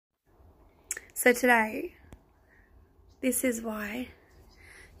So today, this is why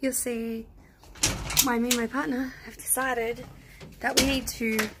you'll see why me and my partner have decided that we need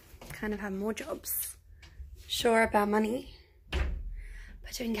to kind of have more jobs, shore up our money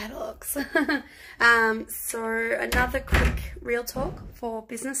by doing catalogs. So another quick real talk for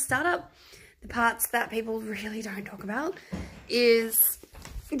business startup. The parts that people really don't talk about is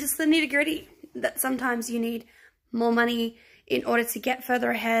just the nitty gritty, that sometimes you need more money in order to get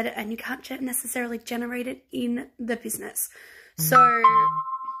further ahead and you can't necessarily generate it in the business. So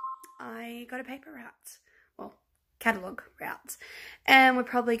I got a paper route, well, catalogue route, and we're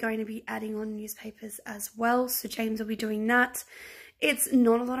probably going to be adding on newspapers as well. So James will be doing that. It's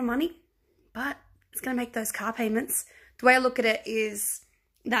not a lot of money, but it's going to make those car payments. The way I look at it is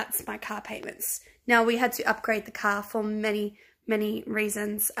that's my car payments. Now, we had to upgrade the car for many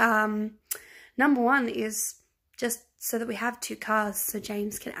reasons. Number one is just so that we have 2 cars so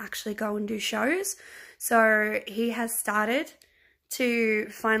James can actually go and do shows. So he has started to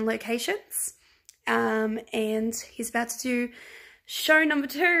find locations, and he's about to do show number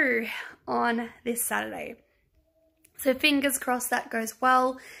 2 on this Saturday. So fingers crossed that goes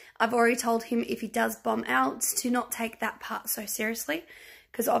well. I've already told him if he does bomb out to not take that part so seriously,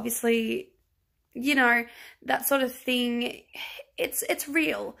 because obviously, you know, that sort of thing, it's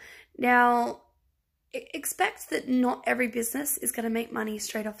real. Now, expect that not every business is going to make money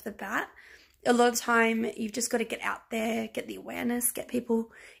straight off the bat. A lot of time, you've just got to get out there, get the awareness, get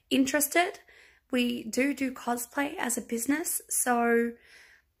people interested. We do cosplay as a business, so,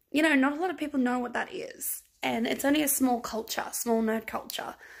 you know, not a lot of people know what that is. And it's only a small culture, small nerd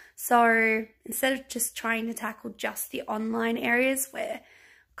culture. So instead of just trying to tackle just the online areas where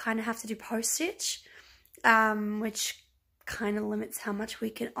kind of have to do postage, which kind of limits how much we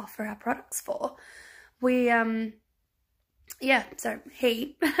can offer our products for, we yeah, so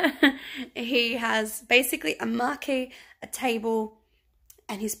he he has basically a marquee, a table,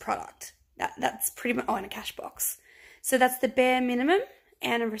 and his product. That's pretty much, oh, and a cash box. So that's the bare minimum,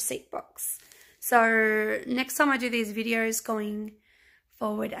 and a receipt box. So next time I do these videos going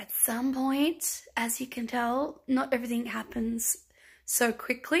forward, at some point, as you can tell, not everything happens so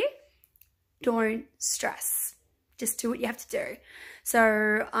quickly. Don't stress. Just do what you have to do.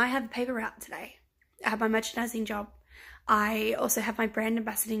 So I have a paper route today. I have my merchandising job. I also have my brand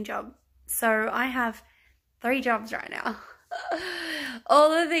ambassadoring job. So I have 3 jobs right now. All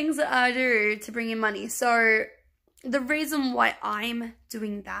the things that I do to bring in money. So the reason why I'm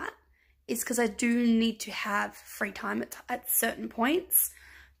doing that is because I do need to have free time at certain points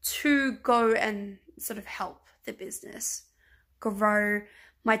to go and sort of help the business grow.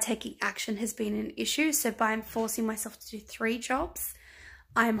 My taking action has been an issue, so by forcing myself to do 3 jobs,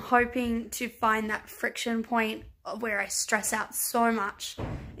 I'm hoping to find that friction point where I stress out so much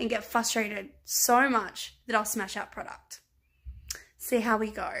and get frustrated so much that I'll smash out product. See how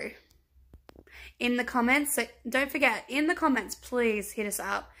we go. In the comments, so don't forget, in the comments, please hit us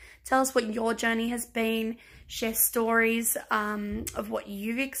up. Tell us what your journey has been. Share stories of what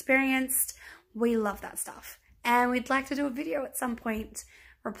you've experienced. We love that stuff. And we'd like to do a video at some point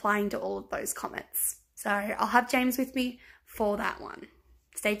replying to all of those comments. So I'll have James with me for that one.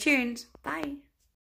 Stay tuned. Bye.